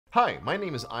Hi, my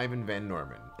name is Ivan Van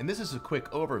Norman, and this is a quick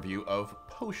overview of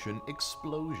Potion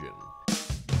Explosion.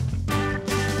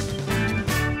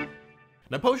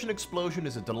 Now, Potion Explosion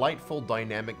is a delightful,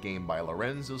 dynamic game by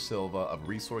Lorenzo Silva of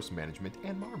Resource Management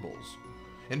and Marbles.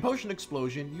 In Potion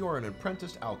Explosion, you are an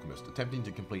apprenticed alchemist attempting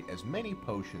to complete as many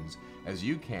potions as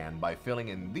you can by filling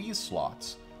in these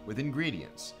slots with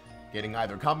ingredients, getting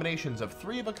either combinations of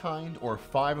 3 of a kind or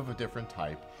 5 of a different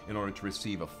type in order to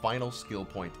receive a final skill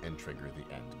point and trigger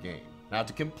the end game. Now,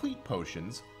 to complete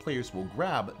potions, players will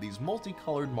grab these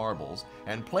multicolored marbles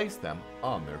and place them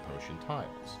on their potion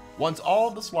tiles. Once all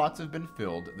of the slots have been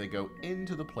filled, they go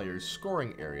into the player's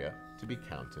scoring area to be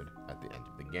counted at the end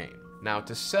of the game. Now,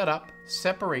 to set up,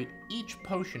 separate each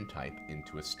potion type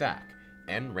into a stack,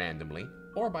 and randomly,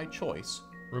 or by choice,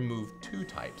 remove 2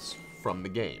 types from the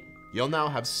game. You'll now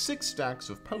have 6 stacks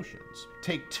of potions.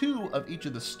 Take 2 of each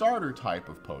of the starter type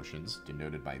of potions,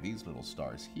 denoted by these little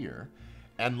stars here,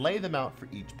 and lay them out for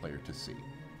each player to see.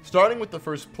 Starting with the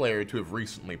first player to have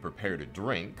recently prepared a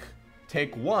drink,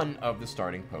 take 1 of the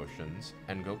starting potions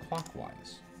and go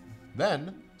clockwise.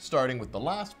 Then, starting with the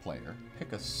last player,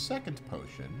 pick a second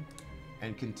potion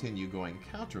and continue going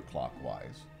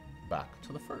counterclockwise back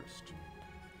to the first.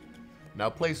 Now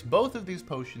place both of these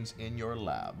potions in your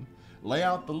lab, lay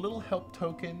out the little help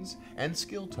tokens and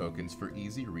skill tokens for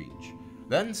easy reach,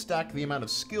 then stack the amount of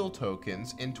skill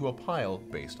tokens into a pile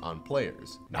based on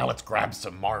players. Now let's grab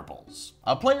some marbles.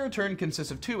 A player turn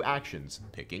consists of 2 actions,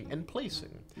 picking and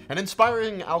placing. An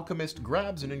inspiring alchemist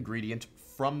grabs an ingredient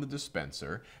from the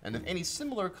dispenser, and if any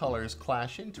similar colors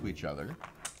clash into each other,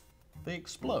 they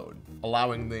explode,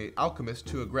 allowing the alchemist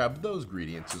to grab those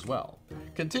ingredients as well,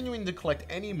 continuing to collect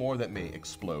any more that may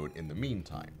explode in the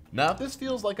meantime. Now, if this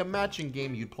feels like a matching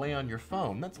game you'd play on your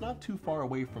phone, that's not too far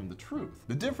away from the truth.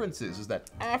 The difference is that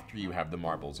after you have the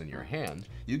marbles in your hand,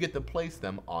 you get to place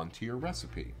them onto your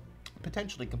recipe,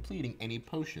 potentially completing any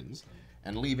potions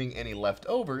and leaving any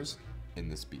leftovers in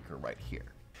the beaker right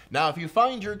here. Now, if you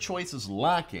find your choices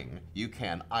lacking, you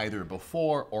can either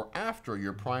before or after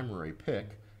your primary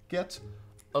pick get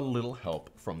a little help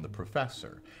from the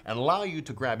professor and allow you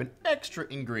to grab an extra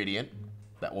ingredient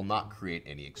that will not create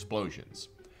any explosions.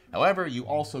 However, you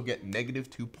also get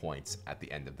 -2 points at the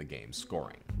end of the game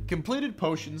scoring. Completed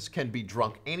potions can be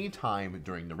drunk any time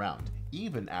during the round,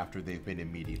 even after they've been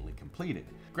immediately completed,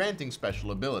 granting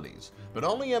special abilities, but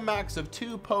only a max of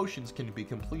 2 potions can be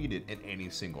completed in any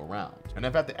single round. And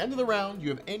if at the end of the round you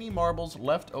have any marbles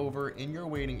left over in your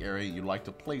waiting area you'd like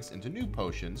to place into new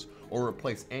potions, or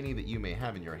replace any that you may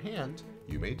have in your hand,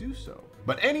 you may do so.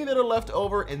 But any that are left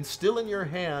over and still in your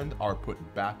hand are put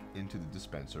back into the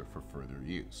dispenser for further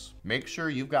use. Make sure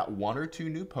you've got 1 or 2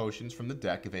 new potions from the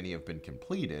deck if any have been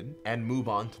completed, and move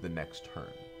on to the next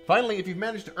turn. Finally, if you've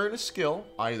managed to earn a skill,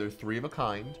 either 3 of a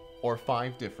kind or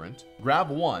 5 different, grab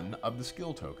 1 of the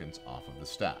skill tokens off of the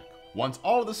stack. Once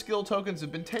all of the skill tokens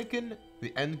have been taken,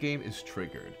 the end game is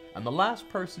triggered, and the last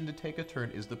person to take a turn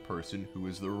is the person who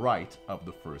is the right of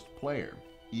the first player,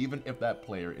 even if that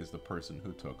player is the person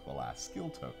who took the last skill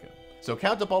token. So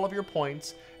count up all of your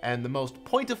points, and the most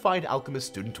pointified alchemist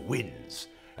student wins.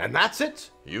 And that's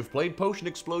it! You've played Potion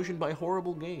Explosion by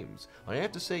Horrible Games. I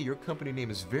have to say, your company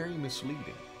name is very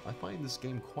misleading. I find this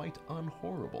game quite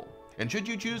unhorrible. And should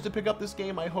you choose to pick up this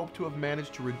game, I hope to have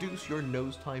managed to reduce your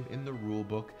nose time in the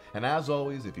rulebook. And as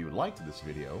always, if you liked this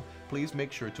video, please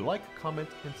make sure to like, comment,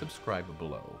 and subscribe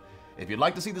below. If you'd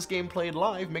like to see this game played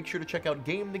live, make sure to check out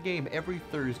Game the Game every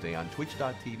Thursday on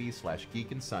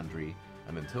twitch.tv/Geek and Sundry.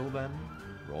 And until then,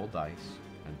 roll dice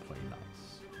and play nice.